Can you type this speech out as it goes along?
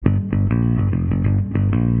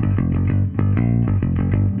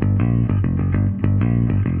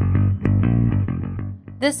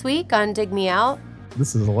This week on Dig Me Out.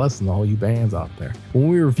 This is a lesson to all you bands out there. When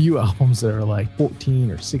we review albums that are like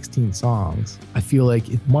 14 or 16 songs, I feel like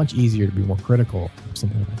it's much easier to be more critical of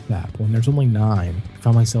something like that. But when there's only 9, I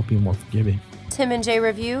found myself being more forgiving. Tim and Jay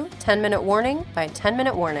review 10-minute warning by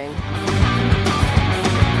 10-minute warning.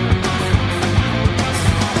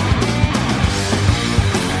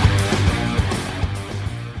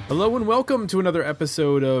 Hello and welcome to another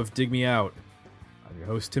episode of Dig Me Out. I'm your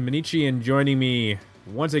host, Tim Minichi, and joining me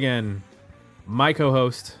once again, my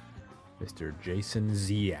co-host, Mr. Jason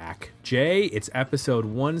Ziak. Jay, it's episode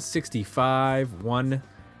 165.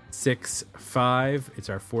 It's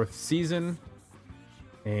our 4th season,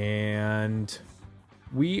 and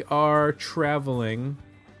we are traveling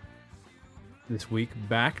this week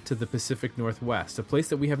back to the Pacific Northwest, a place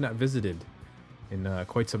that we have not visited in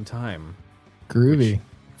quite some time. Groovy.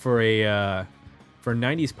 For a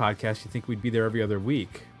 90s podcast, you think we'd be there every other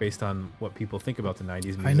week based on what people think about the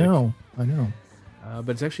 90s music. I know. But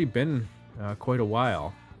it's actually been quite a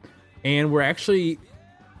while. And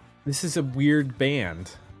this is a weird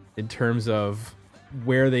band in terms of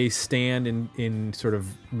where they stand in sort of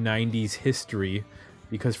 90s history,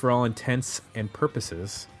 because for all intents and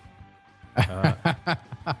purposes...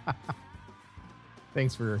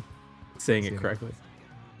 Thanks for saying it correctly.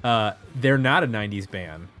 They're not a 90s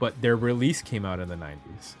band, but their release came out in the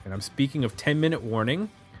 90s. And I'm speaking of 10-Minute Warning.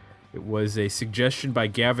 It was a suggestion by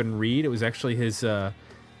Gavin Reed. It was actually his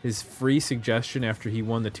free suggestion after he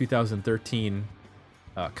won the 2013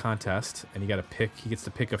 contest. And he gets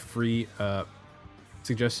to pick a free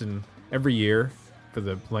suggestion every year for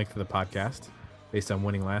the length of the podcast based on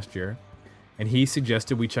winning last year. And he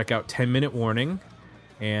suggested we check out 10-Minute Warning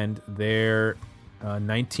and their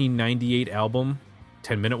 1998 album,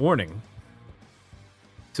 10-Minute Warning.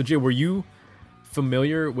 So, Jay, were you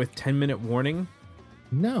familiar with 10-Minute Warning?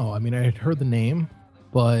 No, I mean, I had heard the name,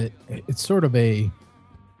 but it's sort of it's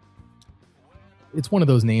one of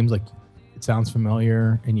those names, like, it sounds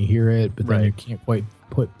familiar and you hear it, but then you can't quite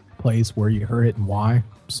put place where you heard it and why.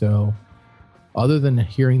 So, other than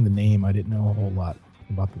hearing the name, I didn't know a whole lot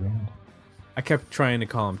about the band. I kept trying to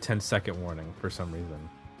call him 10-Second Warning for some reason,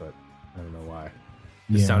 but I don't know why.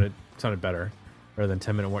 It sounded better rather than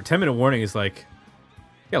 10-Minute Warning. 10-Minute Warning is like,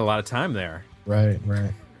 you got a lot of time there. Right.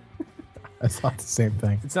 I thought the same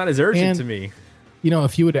thing. It's not as urgent to me. You know,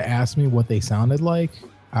 if you would have asked me what they sounded like,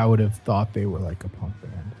 I would have thought they were like a punk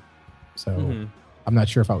band. So I'm not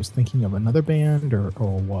sure if I was thinking of another band or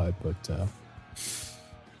what, but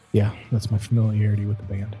yeah, that's my familiarity with the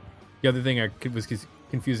band. The other thing was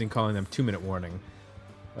confusing calling them 2-Minute Warning,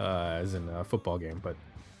 as in a football game, but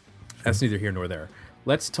that's neither here nor there.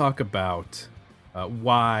 Let's talk about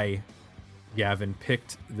why Gavin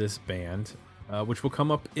picked this band, which will come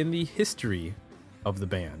up in the history of the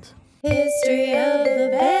band. History of the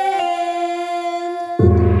band.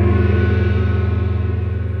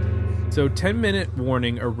 So 10-Minute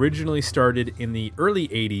Warning originally started in the early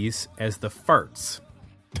 80s as the Farts,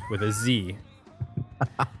 with a Z.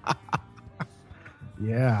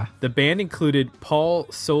 Yeah. The band included Paul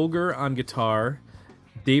Solger on guitar,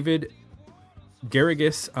 David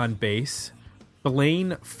Garrigus on bass,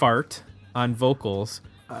 Blaine Fart on vocals,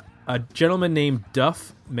 a gentleman named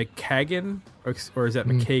Duff McKagan, or is that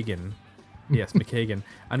McKagan? Yes, McKagan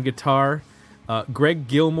on guitar, Greg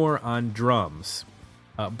Gilmore on drums.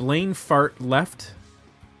 Blaine Fart left.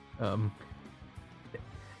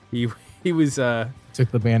 He was took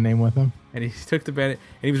the band name with him, and he took the band, and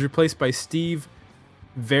he was replaced by Steve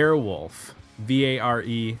Verwolf,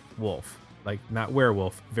 V-A-R-E Wolf, like not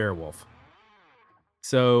werewolf, Verwolf.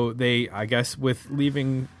 So they, I guess, with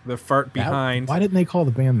leaving the Fart behind. Why didn't they call the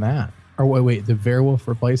band that? Or wait, did Verwolf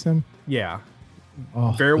replace him? Yeah.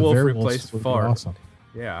 Oh, Verwolf replaced Fart. Awesome.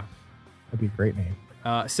 Yeah. That'd be a great name.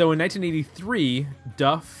 So in 1983,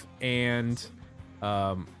 Duff and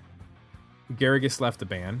Garrigus left the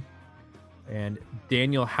band, and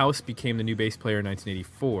Daniel House became the new bass player in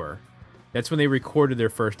 1984. That's when they recorded their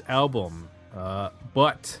first album,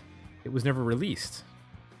 but it was never released.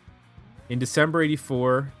 In December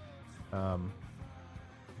 84,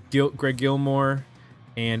 Greg Gilmore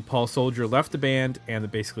and Paul Solger left the band, and they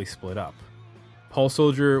basically split up. Paul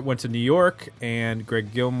Solger went to New York, and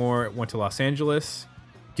Greg Gilmore went to Los Angeles.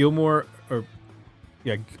 Gilmore went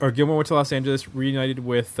to Los Angeles, reunited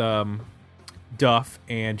with Duff,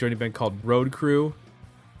 and joined a band called Road Crew.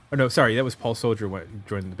 Oh no, sorry, that was Paul Solger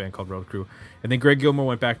joined the band called Road Crew, and then Greg Gilmore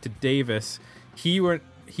went back to Davis. He went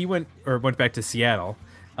back to Seattle.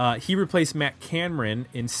 He replaced Matt Cameron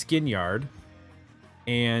in Skin Yard,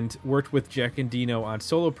 and worked with Jack Endino on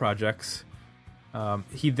solo projects.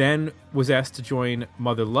 He then was asked to join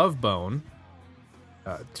Mother Love Bone,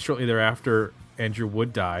 Shortly thereafter, Andrew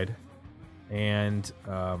Wood died, and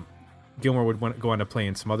Gilmour would go on to play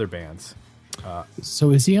in some other bands.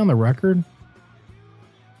 So is he on the record?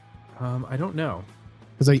 I don't know.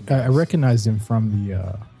 Because I recognized him from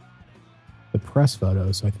the press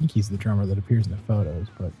photos, so I think he's the drummer that appears in the photos,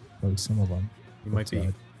 but at least some of them. He might be.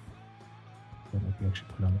 That might be actually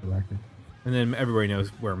put on the record. And then everybody knows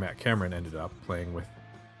where Matt Cameron ended up playing with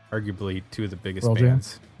arguably two of the biggest Pearl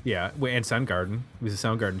bands. Jam? Yeah, and Soundgarden. He was a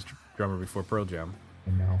Soundgarden drummer before Pearl Jam.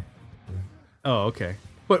 I know. Yeah. Oh, okay.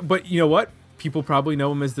 But you know what? People probably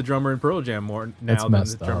know him as the drummer in Pearl Jam more now than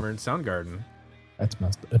the drummer in Soundgarden. That's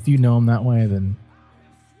messed up. If you know him that way, then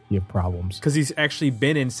you have problems. Because he's actually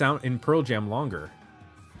been in Pearl Jam longer.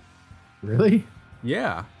 Really?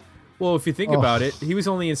 Yeah. Well, if you think about it, he was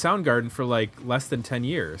only in Soundgarden for like less than 10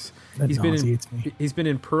 years. He's been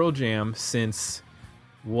in Pearl Jam since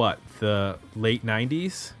what, the late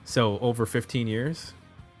 90s? So over 15 years.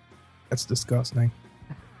 That's disgusting.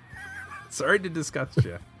 Sorry to discuss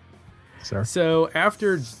you. Sorry. So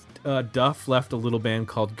after Duff left a little band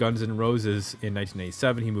called Guns N' Roses in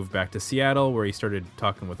 1987, he moved back to Seattle, where he started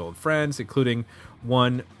talking with old friends, including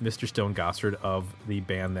one Mr. Stone Gossard of the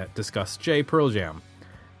band that discussed Jay, Pearl Jam.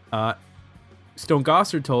 Stone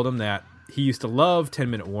Gossard told him that he used to love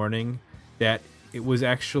 10 Minute Warning, that it was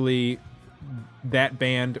actually that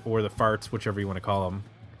band, or the Farts, whichever you want to call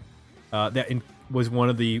them, was one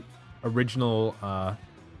of the original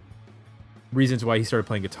reasons why he started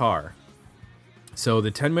playing guitar. So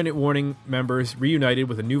the 10 Minute Warning members reunited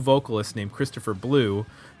with a new vocalist named Christopher Blue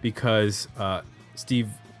because Steve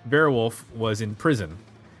Verwolf was in prison.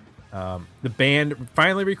 The band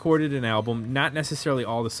finally recorded an album, not necessarily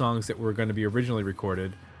all the songs that were going to be originally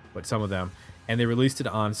recorded, but some of them, and they released it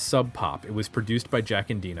on Sub Pop. It was produced by Jack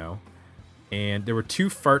Endino, and there were two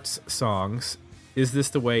Farts songs, Is This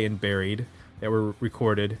the Way and Buried, that were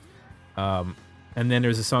recorded. And then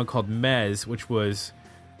there's a song called Mez, which was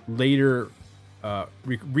later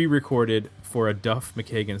re-recorded for a Duff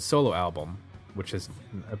McKagan solo album, which is,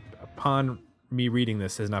 upon me reading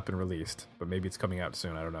this, has not been released, but maybe it's coming out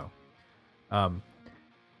soon. I don't know.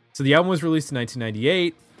 So the album was released in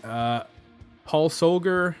 1998. Paul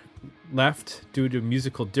Solger left due to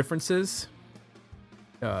musical differences.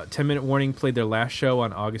 10 Minute Warning played their last show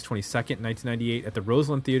on August 22nd, 1998 at the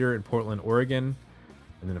Roseland Theater in Portland, Oregon.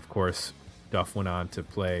 And then, of course, Duff went on to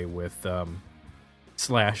play with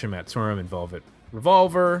Slash and Matt Sorum in Velvet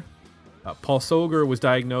Revolver. Paul Solger was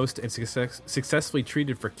diagnosed and successfully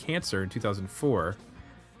treated for cancer in 2004.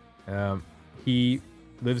 He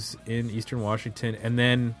lives in Eastern Washington. And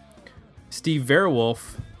then Steve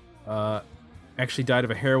Verwolf actually died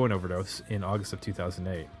of a heroin overdose in August of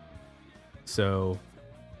 2008. So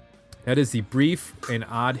that is the brief and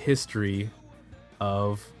odd history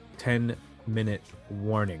of 10 Minute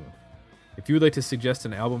Warning. If you would like to suggest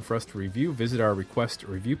an album for us to review, visit our request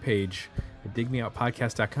review page at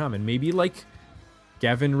digmeoutpodcast.com. And maybe like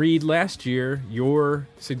Gavin Reed last year, your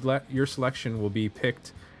selection will be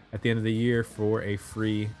picked at the end of the year for a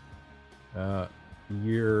free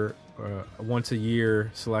once a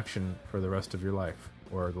year selection for the rest of your life,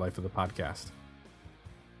 or the life of the podcast.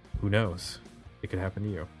 Who knows? It could happen to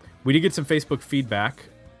you. We did get some Facebook feedback.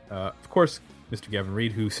 Of course, Mr. Gavin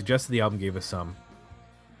Reed, who suggested the album, gave us some.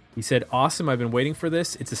 He said, "Awesome, I've been waiting for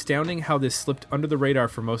this. It's astounding how this slipped under the radar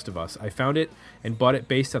for most of us. I found it and bought it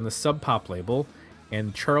based on the Sub Pop label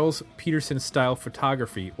and Charles Peterson style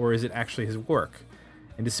photography, or is it actually his work?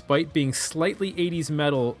 And despite being slightly 80s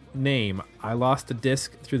metal name, I lost the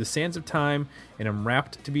disc through the sands of time and am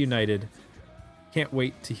rapt to be united. Can't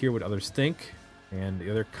wait to hear what others think." And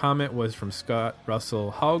the other comment was from Scott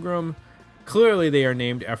Russell Hallgrim. "Clearly they are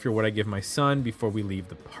named after what I give my son before we leave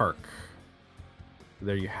the park."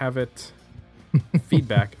 There you have it.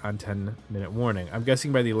 Feedback on 10 Minute Warning. I'm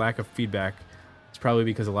guessing by the lack of feedback, it's probably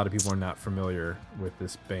because a lot of people are not familiar with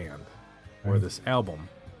this band or this album,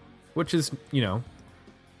 which is,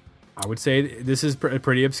 I would say this is a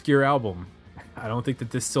pretty obscure album. I don't think that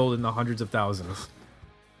this sold in the hundreds of thousands.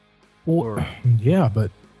 Well, yeah, but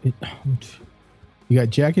you got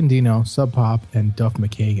Jack Endino, Sub Pop, and Duff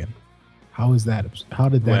McKagan. How is that? How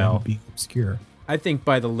did that be obscure? I think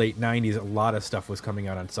by the late 90s, a lot of stuff was coming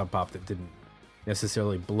out on Sub Pop that didn't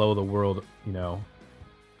necessarily blow the world,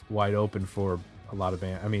 wide open for a lot of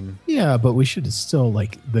bands. I mean, yeah, but we should still,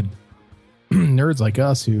 like, the nerds like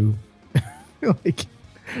us who, like,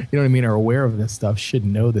 you know what I mean, are aware of this stuff should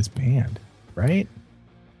know this band, right?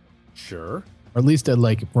 Sure. Or at least I'd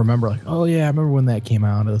remember, oh yeah, I remember when that came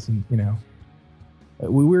out. This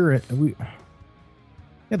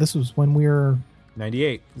was when we were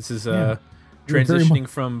 98. This is transitioning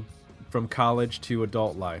from from college to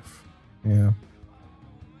adult life. Yeah.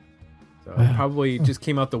 So it probably just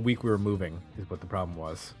came out the week we were moving is what the problem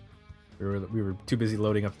was. We were too busy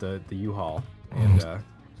loading up the U-Haul, and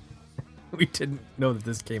we didn't know that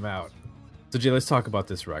this came out. So Jay, let's talk about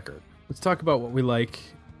this record. Let's talk about what we like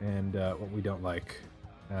and what we don't like,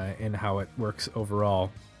 and how it works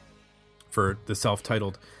overall for the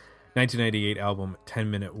self-titled 1998 album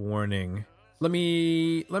 10 Minute Warning. Let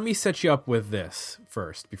me set you up with this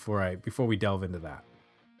first before we delve into that.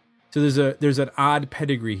 So there's an odd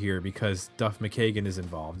pedigree here because Duff McKagan is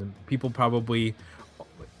involved, and people probably,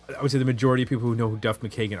 I would say the majority of people who know who Duff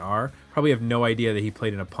McKagan are probably have no idea that he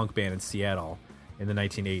played in a punk band in Seattle in the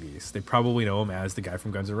 1980s. They probably know him as the guy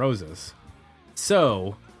from Guns N' Roses.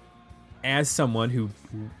 So, as someone who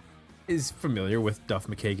is familiar with Duff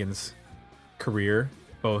McKagan's career,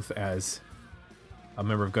 both as a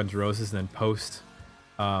member of Guns N' Roses and then post,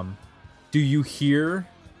 do you hear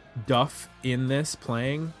Duff in this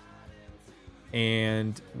playing?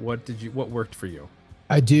 And what worked for you?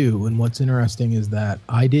 I do, and what's interesting is that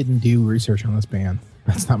I didn't do research on this band.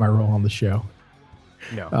 That's not my role on the show.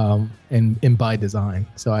 No. And by design.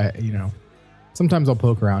 So I, sometimes I'll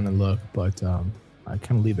poke around and look, but I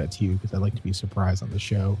kind of leave that to you because I like to be surprised on the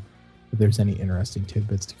show if there's any interesting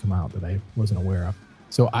tidbits to come out that I wasn't aware of.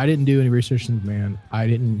 So I didn't do any research on the band. I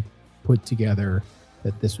didn't put together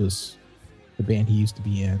that this was the band he used to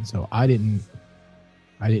be in. So I didn't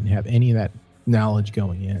have any of that knowledge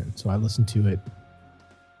going in. So I listened to it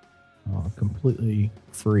completely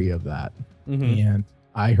free of that. Mm-hmm. And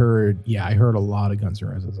I heard a lot of Guns N'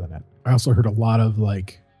 Roses in it. I also heard a lot of,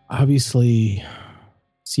 like, obviously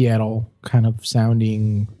Seattle kind of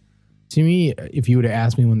sounding. To me, if you would have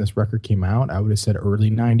asked me when this record came out, I would have said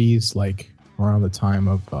early 90s, like around the time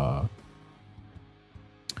of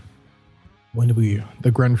when did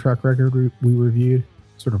the Gren Truck record we reviewed,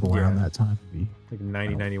 sort of around that time. Like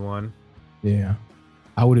 90, 91. Yeah.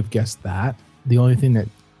 I would have guessed that. The only thing that,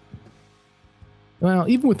 well,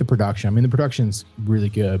 even with the production, I mean, the production's really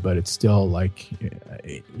good, but it's still like,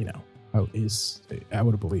 I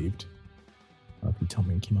would have believed. If you tell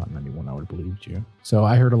me it came out in 91, I would have believed you. So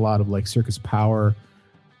I heard a lot of like Circus Power.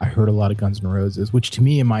 I heard a lot of Guns N' Roses, which to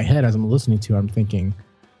me in my head, as I'm listening to it, I'm thinking,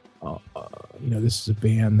 this is a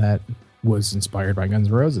band that was inspired by Guns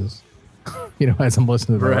N' Roses, as I'm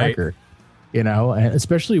listening to the record, and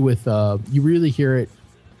especially with, you really hear it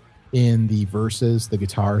in the verses, the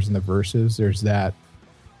guitars in the verses. There's that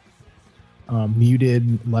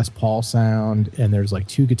muted Les Paul sound, and there's like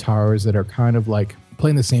two guitars that are kind of like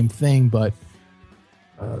playing the same thing, but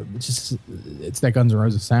it's that Guns N'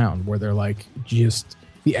 Roses sound where they're like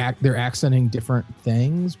they're accenting different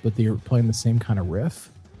things, but they're playing the same kind of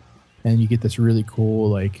riff, and you get this really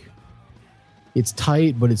cool, like, it's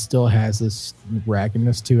tight, but it still has this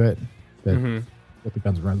raggedness to it that what the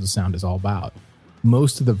Guns N' Roses sound is all about.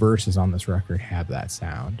 Most of the verses on this record have that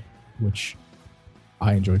sound, which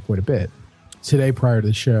I enjoy quite a bit. Today, prior to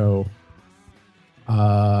the show,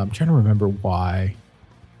 I'm trying to remember why.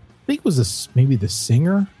 I think it was maybe the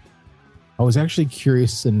singer. I was actually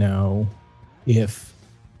curious to know if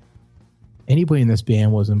anybody in this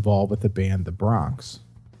band was involved with the band The Bronx,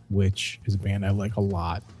 which is a band I like a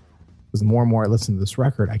lot. Because the more and more I listened to this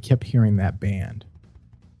record, I kept hearing that band.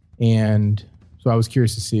 And so I was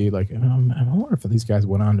curious to see, like, I wonder if these guys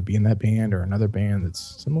went on to be in that band or another band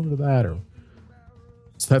that's similar to that.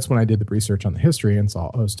 So that's when I did the research on the history and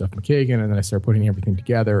saw, Duff McKagan, and then I started putting everything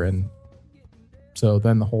together. And so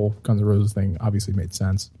then the whole Guns N' Roses thing obviously made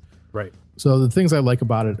sense. Right. So the things I like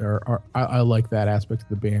about it are I like that aspect of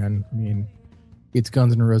the band. I mean, it's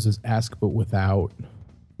Guns N' Roses-esque, but without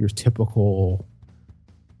your typical,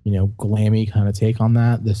 glammy kind of take on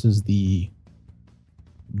that. This is the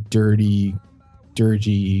dirty,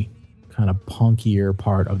 dirgy, kind of punkier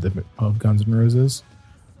part of Guns N' Roses,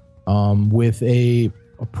 with a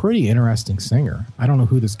pretty interesting singer. I don't know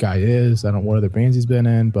who this guy is. I don't know what other bands he's been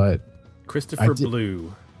in, but Christopher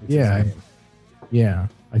Blue. Yeah.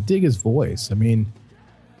 I dig his voice. I mean,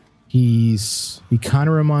 he kind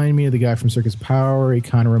of reminded me of the guy from Circus Power. He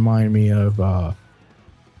kind of reminded me of a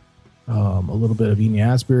little bit of Ian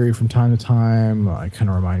Astbury from time to time. It kind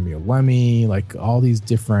of reminded me of Lemmy, like all these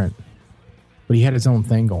different, but he had his own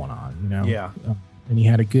thing going on, Yeah. And he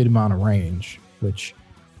had a good amount of range, which,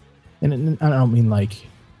 and I don't mean like,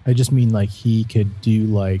 I just mean like he could do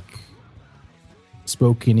like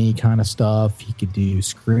spoken-y kind of stuff. He could do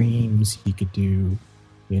screams. He could do,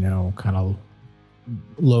 kind of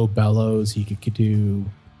low bellows. He could do,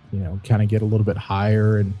 kind of get a little bit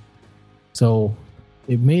higher. And so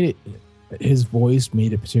his voice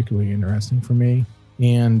made it particularly interesting for me.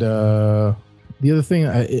 And the other thing,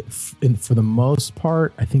 for the most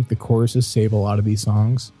part, I think the choruses save a lot of these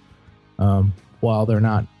songs. While they're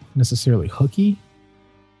not necessarily hooky,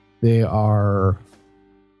 they are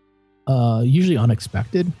usually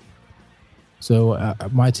unexpected. So one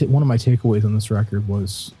of my takeaways on this record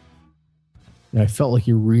was, I felt like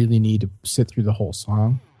you really need to sit through the whole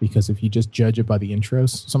song, because if you just judge it by the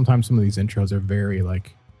intros, sometimes some of these intros are very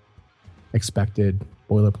like expected,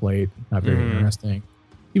 boilerplate, not very interesting.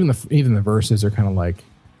 Even the verses are kind of like,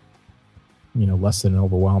 less than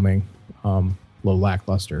overwhelming, low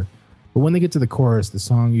lackluster. But when they get to the chorus, the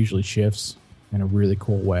song usually shifts in a really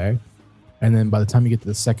cool way. And then by the time you get to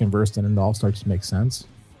the second verse, then it all starts to make sense.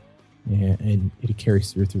 And it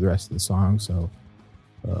carries through the rest of the song. So,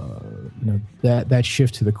 that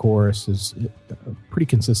shift to the chorus is pretty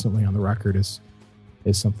consistently on the record is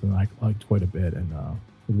something I liked quite a bit, and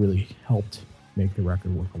it really helped make the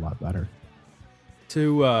record work a lot better.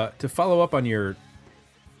 To follow up on your,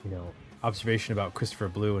 observation about Christopher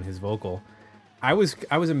Blue and his vocal, I was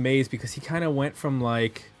amazed because he kind of went from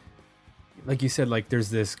like you said, like there's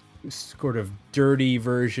this sort of dirty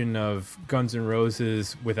version of Guns N'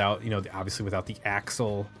 Roses without, obviously without the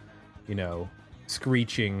Axl,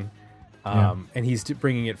 screeching, and he's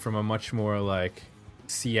bringing it from a much more like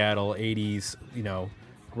Seattle 80s,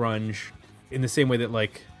 grunge, in the same way that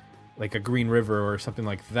like a Green River or something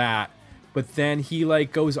like that. But then he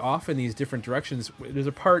like goes off in these different directions. There's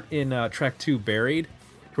a part in track 2, Buried,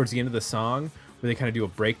 towards the end of the song, where they kind of do a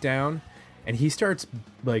breakdown, and he starts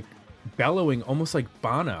like bellowing almost like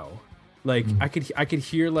Bono. Like I could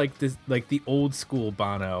hear like this, like the old school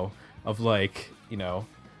Bono of like,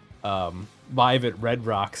 Live at Red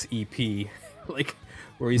Rocks EP, like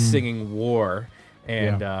where he's singing War,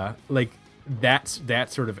 and like that's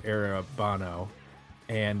that sort of era of Bono.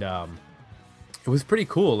 And it was pretty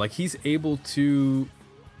cool. Like he's able to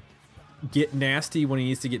get nasty when he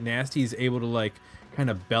needs to get nasty. He's able to like kind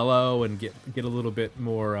of bellow and get a little bit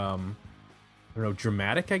more I don't know,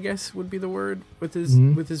 dramatic, I guess would be the word, with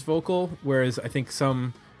his vocal. Whereas I think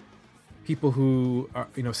some people who are,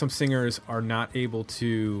 some singers are not able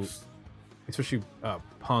to, especially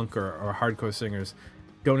punk or hardcore singers,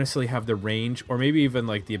 don't necessarily have the range or maybe even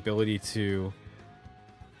like the ability to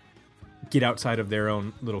get outside of their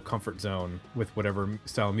own little comfort zone with whatever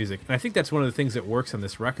style of music. And I think that's one of the things that works on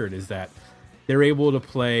this record, is that they're able to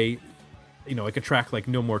play, like a track like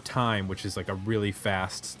No More Time, which is like a really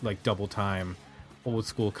fast, like double time, old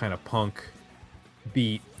school kind of punk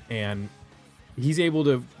beat. And he's able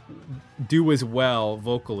to do as well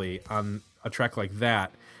vocally on a track like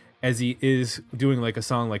that as he is doing like a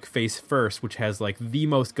song like Face First, which has like the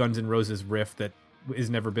most Guns N' Roses riff that has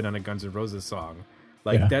never been on a Guns N' Roses song.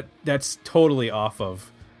 Like that's totally off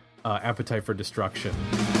of Appetite for Destruction.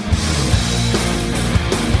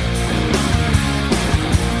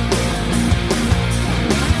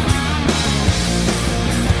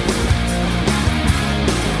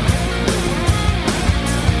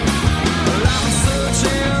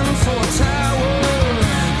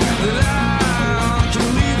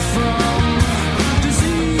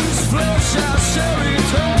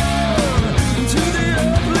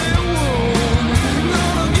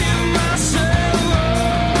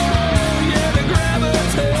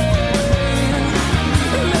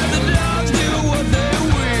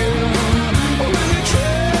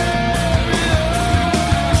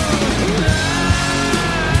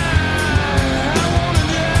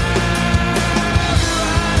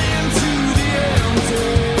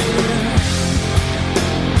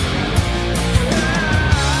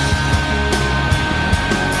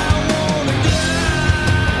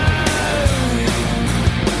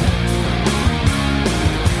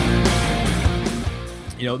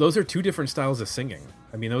 Those are two different styles of singing.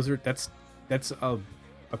 I mean, that's a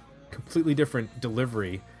completely different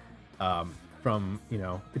delivery from,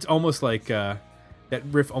 it's almost like that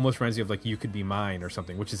riff almost reminds me of like You Could Be Mine or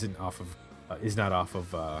something, which is not off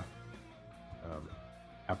of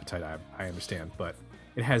Appetite. I understand, but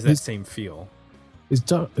it has that same feel. Is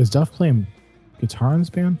Duff playing guitar in this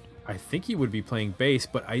band? I think he would be playing bass,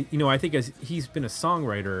 but I think as he's been a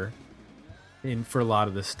songwriter for a lot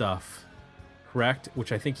of this stuff. Correct,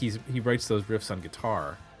 which I think he writes those riffs on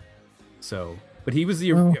guitar. So, but he was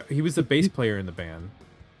the bass player in the band.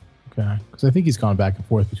 Okay, because I think he's gone back and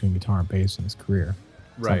forth between guitar and bass in his career.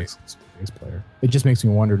 Right, bass player. It just makes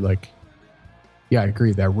me wonder. Like, yeah, I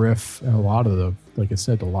agree that riff and a lot of the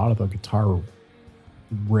guitar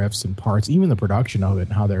riffs and parts, even the production of it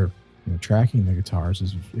and how they're tracking the guitars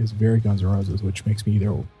is very Guns N' Roses, which makes me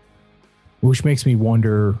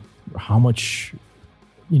wonder how much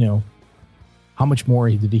more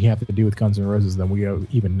did he have to do with Guns N' Roses than we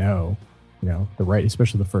even know? you know,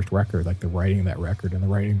 especially the first record, like the writing of that record and the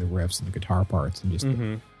writing of the riffs and the guitar parts and just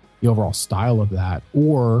the overall style of that?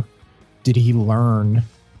 Or did he learn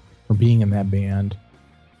from being in that band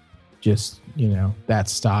just, you know, that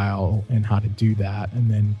style and how to do that, and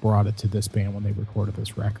then brought it to this band when they recorded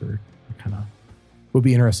this record? I kind of would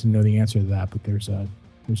be interested to know the answer to that, but there's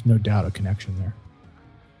no doubt a connection there.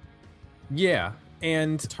 Yeah,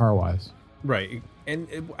 and guitar-wise. Right. And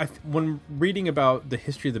when reading about the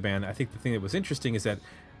history of the band, I think the thing that was interesting is that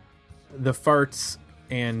the Farts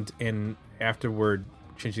and afterward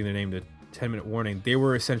changing their name to 10 Minute Warning, they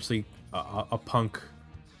were essentially a punk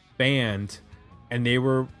band, and they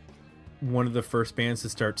were one of the first bands to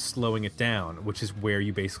start slowing it down, which is where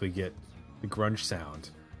you basically get the grunge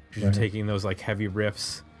sound. Because you're taking those like heavy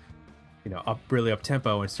riffs, you know, really up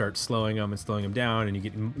tempo, and start slowing them down,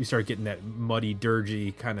 and you start getting that muddy,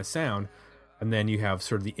 dirgy kind of sound. And then you have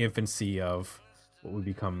sort of the infancy of what would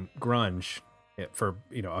become grunge, for,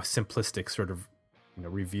 you know, a simplistic sort of, you know,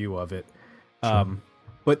 review of it. Sure.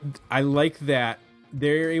 But I like that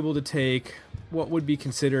they're able to take what would be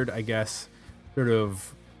considered, I guess, sort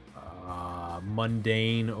of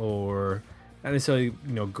mundane or not necessarily,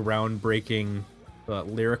 you know, groundbreaking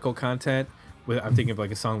lyrical content. I'm thinking of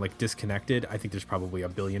like a song like Disconnected. I think there's probably a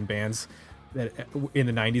billion bands that in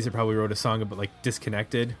the 90s that probably wrote a song about like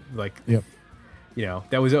Disconnected. Like, yep. You know,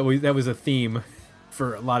 that was a theme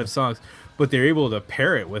for a lot of songs, but they're able to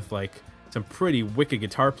pair it with like some pretty wicked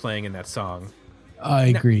guitar playing in that song. I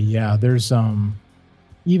agree. Yeah. There's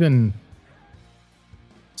even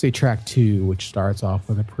say track 2, which starts off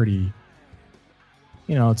with a pretty,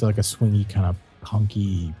 you know, it's like a swingy kind of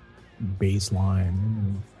punky bass line,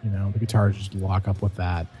 and, you know, the guitars just lock up with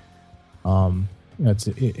that. You know,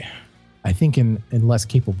 I think in less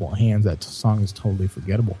capable hands, that song is totally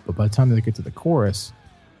forgettable. But by the time they get to the chorus,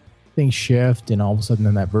 things shift, and all of a sudden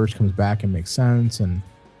then that verse comes back and makes sense, and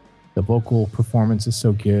the vocal performance is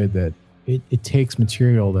so good that it takes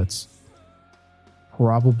material that's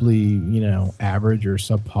probably, you know, average or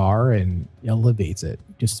subpar, and elevates it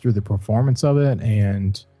just through the performance of it,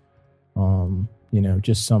 and you know,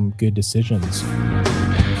 just some good decisions.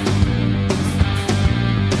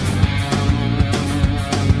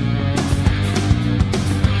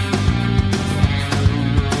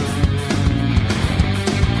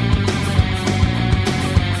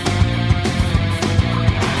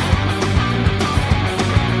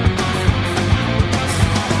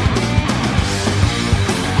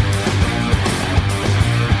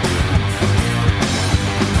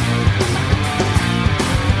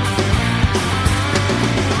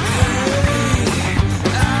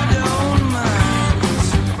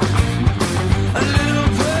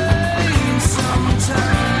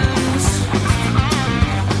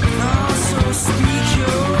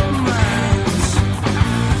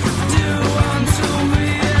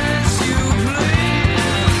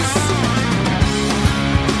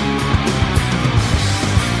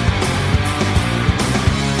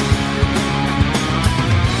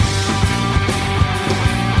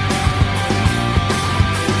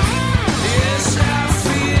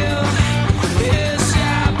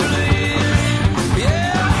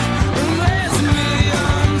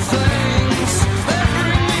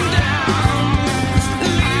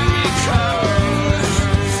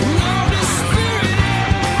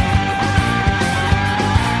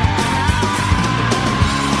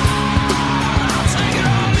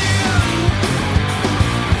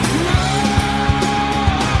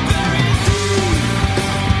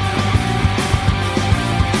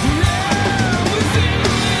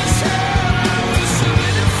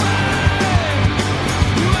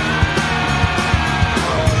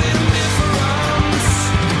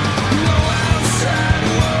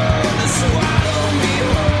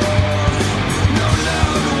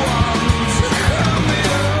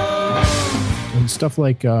 Stuff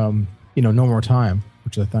like you know, No More Time,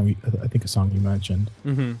 which I think a song you mentioned.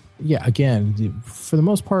 Mm-hmm. Yeah, again, for the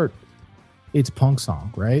most part, it's a punk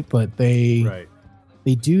song, right? But they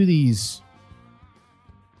do these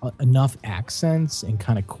enough accents and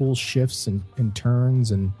kind of cool shifts and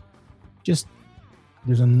turns, and just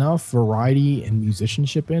there's enough variety and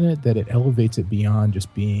musicianship in it that it elevates it beyond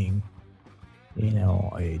just being, you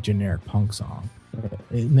know, a generic punk song.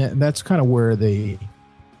 And that's kind of where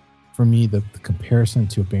for me, the comparison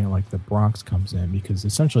to a band like the Bronx comes in, because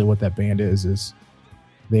essentially what that band is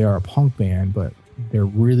they are a punk band, but they're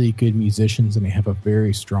really good musicians, and they have a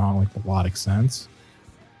very strong like melodic sense.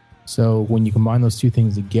 So when you combine those two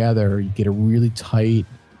things together, you get a really tight,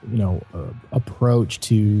 you know, approach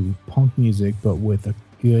to punk music, but with a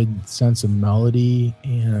good sense of melody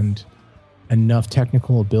and enough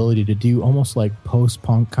technical ability to do almost like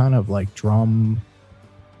post-punk kind of like drum,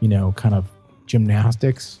 kind of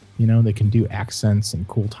gymnastics. They can do accents and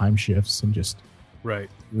cool time shifts and just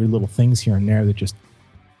right weird little things here and there that just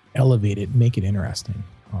elevate it, make it interesting.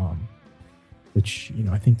 Which,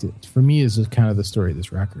 I think that for me is kind of the story of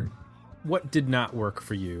this record. What did not work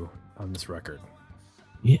for you on this record?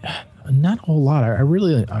 Yeah, not a whole lot. I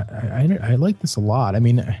really, I like this a lot. I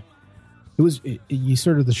mean, you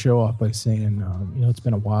started the show off by saying, it's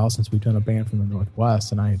been a while since we've done a band from the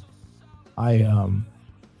Northwest, and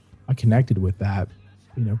I connected with that,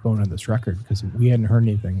 going on this record because we hadn't heard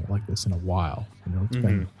anything like this in a while. It's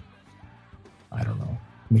been, I don't know,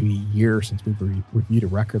 maybe a year since we've reviewed a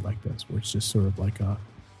record like this, where it's just sort of like a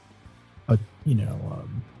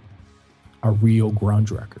real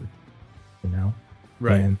grunge record,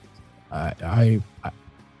 Right. And I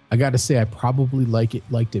got to say, I probably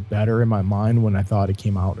liked it better in my mind when I thought it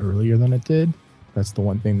came out earlier than it did. That's the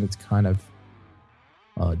one thing that's kind of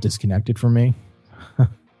disconnected for me.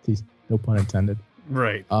 No pun intended.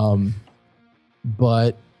 Right.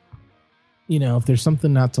 But if there's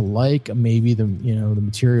something not to like, maybe the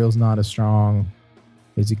material's not as strong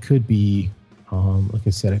as it could be. Like I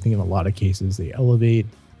said, I think in a lot of cases they elevate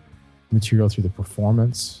material through the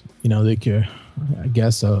performance. They could, I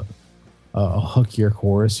guess, a hookier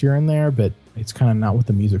chorus here and there, but it's kind of not what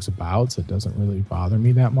the music's about, so it doesn't really bother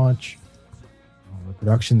me that much. The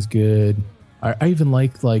production's good. I even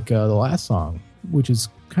like the last song, which is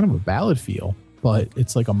kind of a ballad feel, but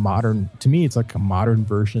it's like to me it's like a modern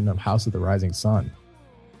version of House of the Rising Sun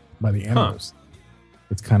by the Animals.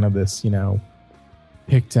 It's kind of this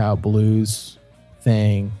picked out blues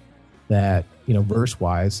thing that verse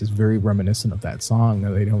wise is very reminiscent of that song.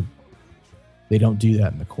 Now, they don't do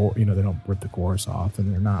that in the core. They don't rip the chorus off,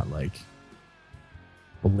 and they're not like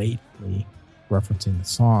blatantly referencing the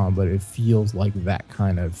song, but it feels like that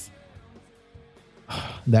kind of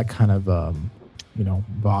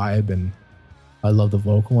vibe. And I love the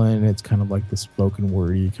vocal in it. It's kind of like the spoken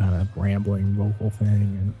wordy kind of rambling vocal thing,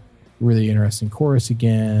 and really interesting chorus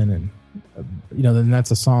again. And then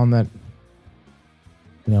that's a song that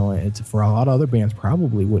it's for a lot of other bands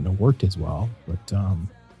probably wouldn't have worked as well, but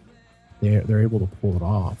they're able to pull it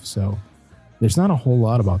off. So there's not a whole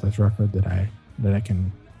lot about this record that I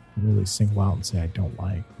can really single out and say I don't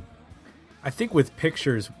like. I think with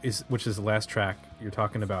Pictures, which is the last track you're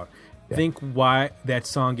talking about, I think why that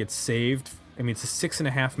song gets saved. I mean, it's a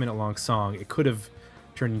 6.5 minute long song. It could have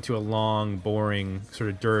turned into a long, boring sort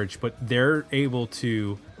of dirge, but they're able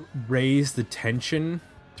to raise the tension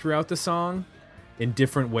throughout the song in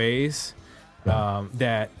different ways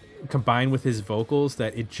that combined with his vocals,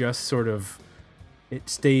 that it just sort of it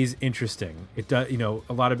stays interesting. It does,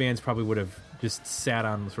 a lot of bands probably would have just sat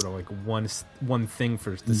on sort of like one thing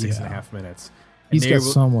for the 6.5 minutes. He's got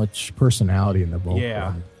so much personality in the vocal.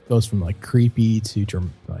 Yeah, it goes from like creepy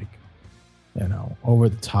to like over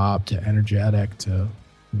the top to energetic to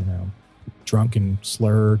drunken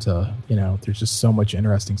slur to there's just so much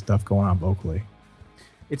interesting stuff going on vocally.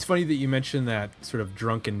 It's funny that you mentioned that sort of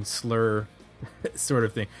drunken slur sort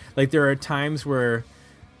of thing. Like there are times where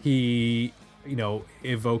he,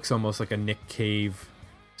 evokes almost like a Nick Cave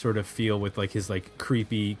sort of feel with like his like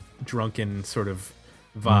creepy drunken sort of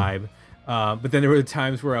vibe. But then there were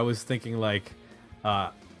times where I was thinking like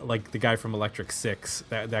the guy from Electric Six,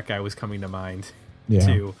 that guy was coming to mind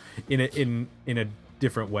too in a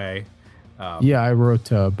different way. I wrote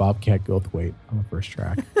Bobcat Goldthwait on the first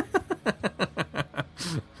track.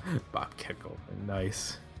 Bobcat Goldthwait,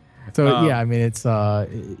 nice. So I mean, it's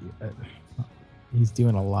he's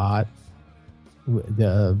doing a lot.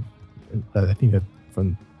 I think that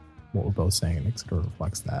from what we're both saying, it sort of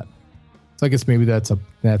reflects that. So I guess maybe that's a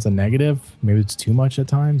negative. Maybe it's too much at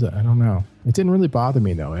times. I don't know. It didn't really bother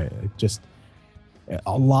me though. It just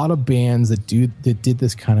a lot of bands that did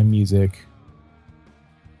this kind of music,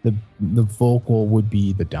 the vocal would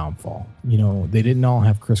be the downfall. They didn't all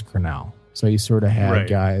have Chris Cornell, so you sort of had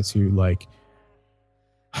guys who like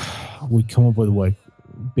would come up with like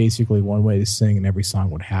basically one way to sing, and every song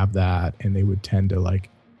would have that, and they would tend to like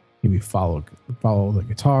maybe follow the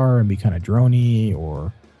guitar and be kind of droney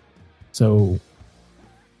or so.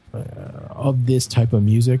 Of this type of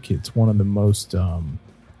music, it's one of the most from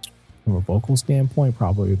a vocal standpoint,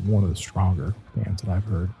 probably one of the stronger bands that I've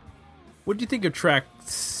heard. What do you think of track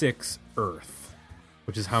 6, Earth,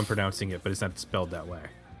 which is how I'm pronouncing it, but it's not spelled that way?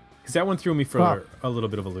 Because that one threw me for a little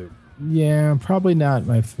bit of a loop. Yeah, probably not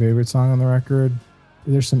my favorite song on the record.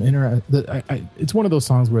 There's some it's one of those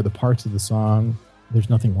songs where the parts of the song, there's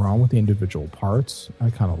nothing wrong with the individual parts. I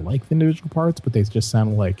kind of like the individual parts, but they just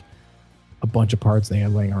sound like a bunch of parts they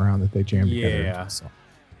had laying around that they jammed together. Yeah.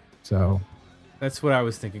 So that's what I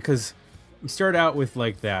was thinking, because you start out with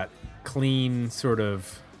like that clean sort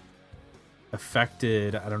of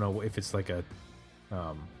affected, I don't know if it's like a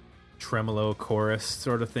tremolo chorus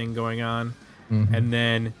sort of thing going on. Mm-hmm. And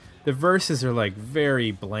then the verses are like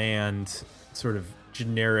very bland, sort of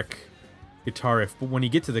generic guitar riff. But when you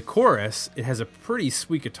get to the chorus, it has a pretty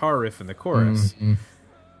sweet guitar riff in the chorus. Mm-hmm.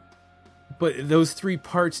 But those three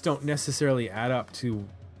parts don't necessarily add up to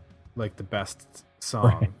like the best song.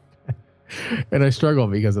 Right. And I struggle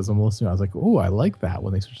because as I'm listening, I was like, "Oh, I like that"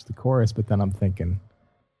 when they switched to the chorus. But then I'm thinking,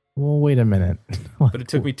 "Well, wait a minute." But it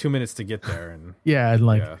took me 2 minutes to get there, and yeah, and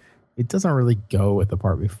like it doesn't really go with the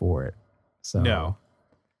part before it. So no,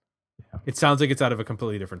 it sounds like it's out of a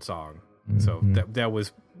completely different song. Mm-hmm. So that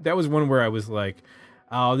was one where I was like,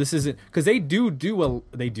 "Oh, this isn't," because they do a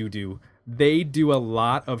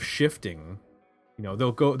lot of shifting. You know,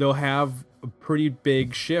 they'll have pretty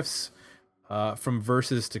big shifts from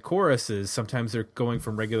verses to choruses. Sometimes they're going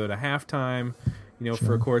from regular to halftime, you know,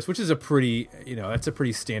 for a chorus, which is a pretty, you know, that's a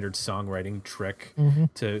pretty standard songwriting trick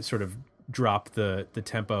to sort of drop the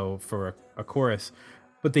tempo for a chorus.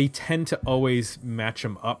 But they tend to always match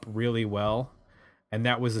them up really well. And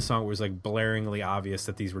that was the song where it was like blaringly obvious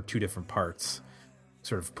that these were two different parts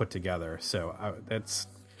sort of put together. So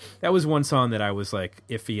that was one song that I was like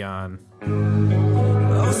iffy on.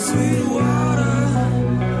 Oh, sweet water,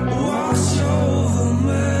 wash over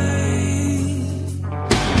me.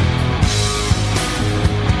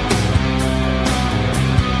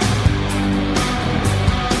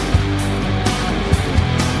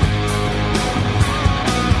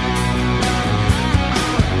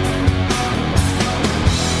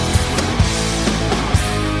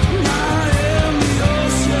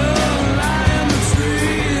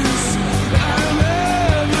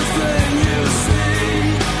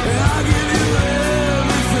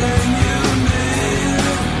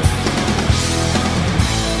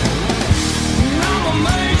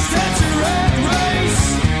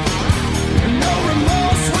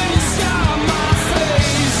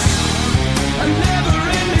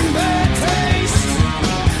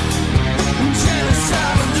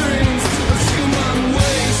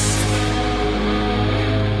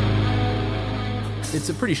 It's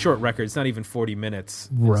a pretty short record. It's not even 40 minutes.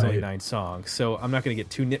 It's only 9 songs. So I'm not going to get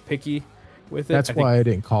too nitpicky with it. That's why I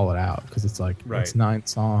didn't call it out, because it's like it's 9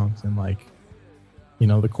 songs and like, you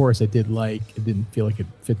know, the chorus I did like, it didn't feel like it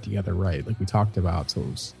fit together right, like we talked about. So it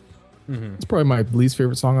was, it's probably my least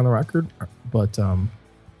favorite song on the record, but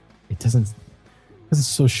it doesn't, because it's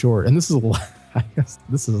so short. And this is I guess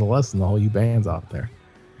this is a lesson to all you bands out there.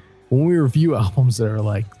 When we review albums that are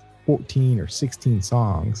like 14 or 16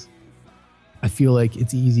 songs, I feel like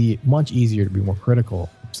it's much easier to be more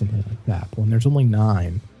critical of something like that. But when there's only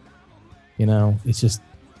 9, you know, it's just,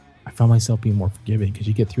 I found myself being more forgiving because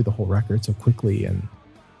you get through the whole record so quickly, and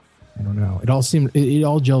I don't know. It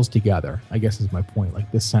all gels together, I guess is my point.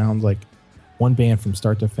 Like, this sounds like one band from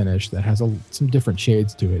start to finish that has some different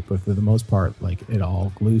shades to it, but for the most part, like, it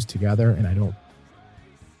all glues together, and I don't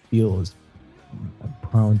feel as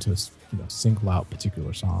prone to, you know, single out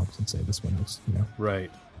particular songs and say this one was, you know,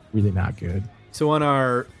 really not good. So on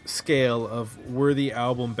our scale of worthy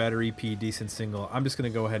album, better EP, decent single, I'm just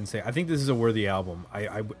going to go ahead and say I think this is a worthy album.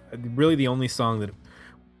 I really, the only song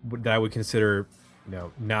that I would consider, you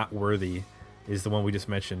know, not worthy is the one we just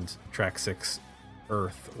mentioned, track 6,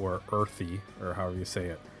 Earth, or Earthy, or however you say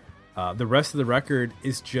it. The rest of the record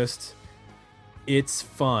is just, it's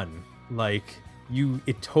fun. Like,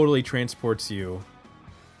 it totally transports you,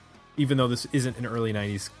 even though this isn't an early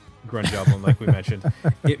 90s grunge album like we mentioned.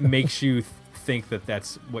 It makes you think that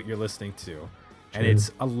that's what you're listening to. And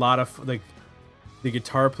it's a lot of, like, the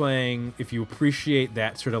guitar playing, if you appreciate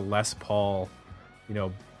that sort of Les Paul, you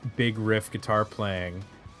know, big riff guitar playing,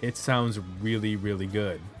 it sounds really, really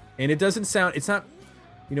good. And it doesn't sound, it's not,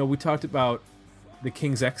 you know, we talked about the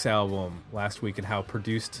King's X album last week and how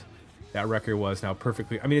produced that record was, now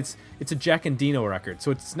perfectly, I mean, it's a Jack and Dino record,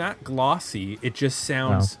 so it's not glossy. It just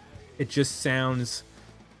sounds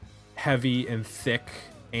heavy and thick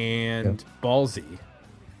and ballsy.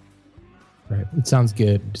 Right. It sounds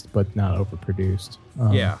good, but not overproduced.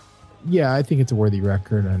 Yeah, I think it's a worthy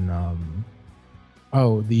record. And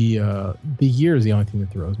the year is the only thing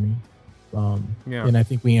that throws me. And I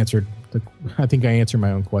think I answered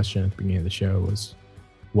my own question at the beginning of the show, was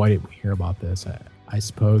why did we hear about this? I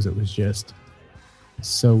suppose it was just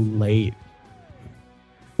so late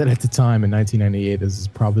that at the time in 1998, this is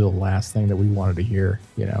probably the last thing that we wanted to hear,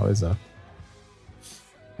 you know,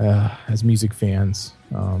 as music fans.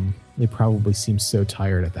 They probably seemed so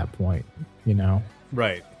tired at that point, you know?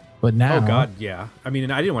 Right. But now, Oh God, yeah. I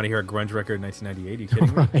mean, I didn't want to hear a grunge record in 1998. Are you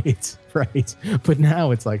kidding me? right. But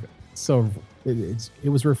now it's like it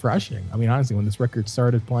was refreshing. I mean, honestly, when this record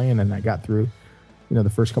started playing and I got through, the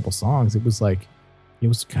first couple songs, it was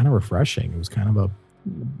kind of refreshing. It was kind of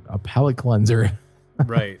a palate cleanser,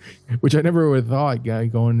 Right? which I never would have thought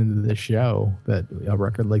going into this show that a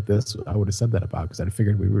record like this I would have said that about, because I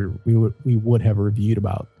figured we would have reviewed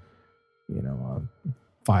about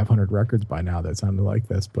 500 records by now that sounded like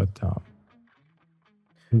this, but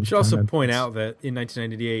we should also point out that in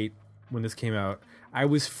 1998, when this came out, I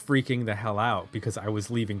was freaking the hell out because I was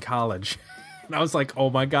leaving college. And I was like, oh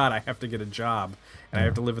my God, I have to get a job and I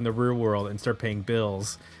have to live in the real world and start paying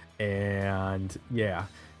bills. And yeah,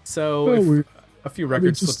 so a few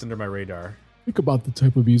records slipped under my radar. Think about the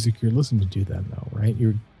type of music you're listening to then, though, right?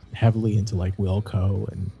 You're heavily into like Wilco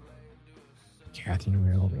and Catherine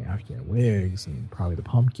Wheel, the Afghan Wigs, and probably the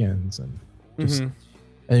Pumpkins, and just, and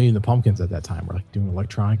even the Pumpkins at that time were like doing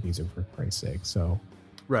electronic music, for Christ's sake. So,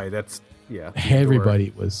 right, that's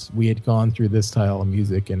everybody we had gone through this style of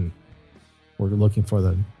music, and we're looking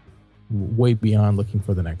for way beyond looking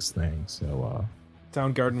for the next thing. So,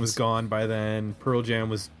 Soundgarden was gone by then. Pearl Jam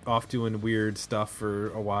was off doing weird stuff for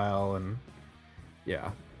a while, and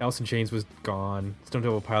yeah, Alice in Chains was gone. Stone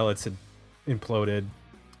Temple Pilots had imploded.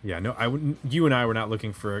 Yeah, no, you and I were not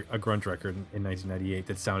looking for a grunge record in 1998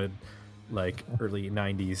 that sounded like early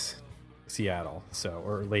 90s Seattle,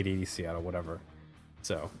 or late 80s Seattle, whatever.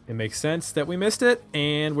 So it makes sense that we missed it,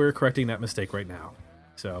 and we're correcting that mistake right now.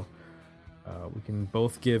 So we can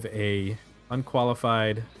both give a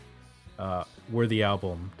unqualified worthy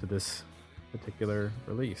album to this particular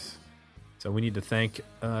release. So we need to thank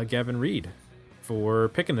Gavin Reed for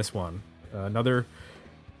picking this one. Another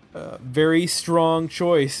very strong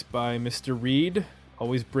choice by Mr. Reed.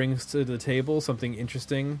 Always brings to the table something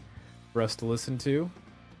interesting for us to listen to.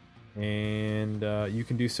 And you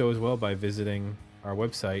can do so as well by visiting our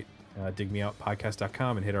website,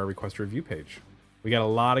 digmeoutpodcast.com, and hit our request a review page. We got a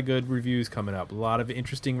lot of good reviews coming up, a lot of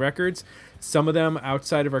interesting records, some of them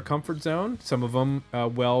outside of our comfort zone, some of them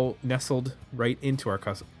well nestled right into our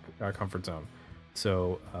comfort zone.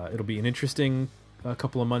 So it'll be an interesting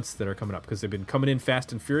couple of months that are coming up, because they've been coming in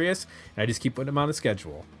fast and furious, and I just keep putting them on a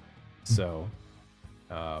schedule. So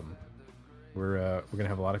we're gonna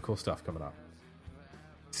have a lot of cool stuff coming up.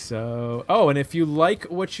 So and if you like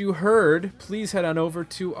what you heard, please head on over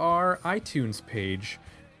to our iTunes page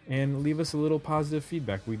and leave us a little positive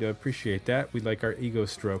feedback. We'd appreciate that. We'd like our ego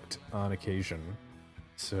stroked on occasion.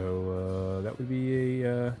 So that would be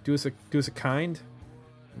do us a kind.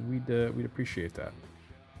 We'd appreciate that.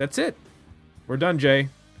 That's it. We're done, Jay.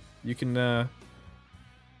 You can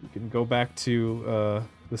go back to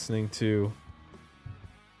listening to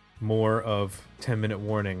more of 10-Minute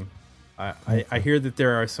Warning. I hear that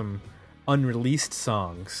there are some unreleased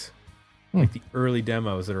songs, like the early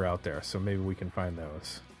demos that are out there, so maybe we can find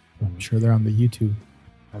those. I'm sure they're on the YouTube.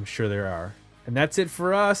 I'm sure there are. And that's it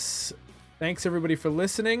for us. Thanks, everybody, for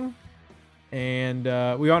listening. And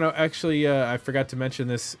we want to actually, I forgot to mention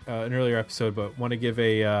this in an earlier episode, but want to give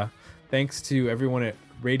a thanks to everyone at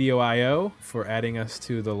Radio I.O. for adding us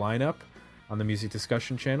to the lineup on the Music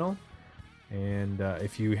Discussion channel. And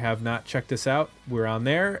if you have not checked us out, we're on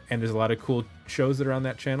there, and there's a lot of cool shows that are on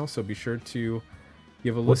that channel, so be sure to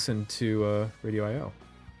give a listen to Radio I.O.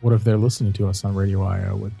 What if they're listening to us on Radio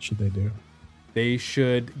I.O.? What should they do? They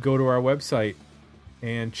should go to our website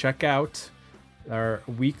and check out our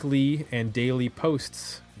weekly and daily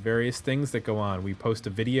posts, various things that go on. We post a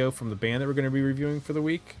video from the band that we're going to be reviewing for the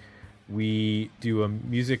week. We do a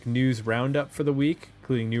music news roundup for the week,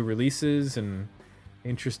 including new releases and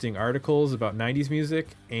interesting articles about 90s music,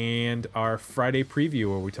 and our Friday preview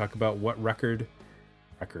where we talk about what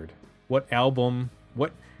what album,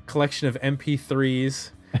 what collection of MP3s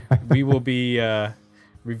we will be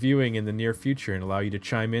reviewing in the near future, and allow you to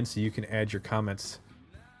chime in so you can add your comments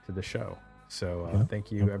to the show. So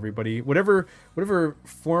thank you, everybody. Whatever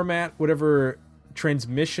format, whatever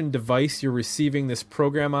transmission device you're receiving this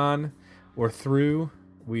program on or through,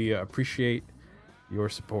 we appreciate your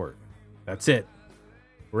support. That's it.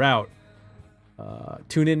 We're out.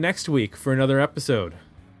 Tune in next week for another episode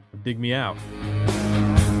of Dig Me Out.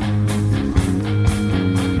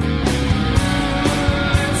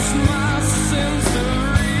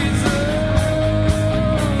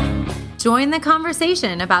 Join the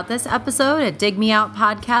conversation about this episode at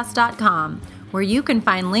digmeoutpodcast.com, where you can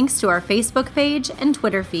find links to our Facebook page and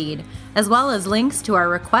Twitter feed, as well as links to our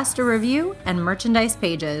Request a Review and merchandise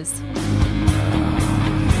pages.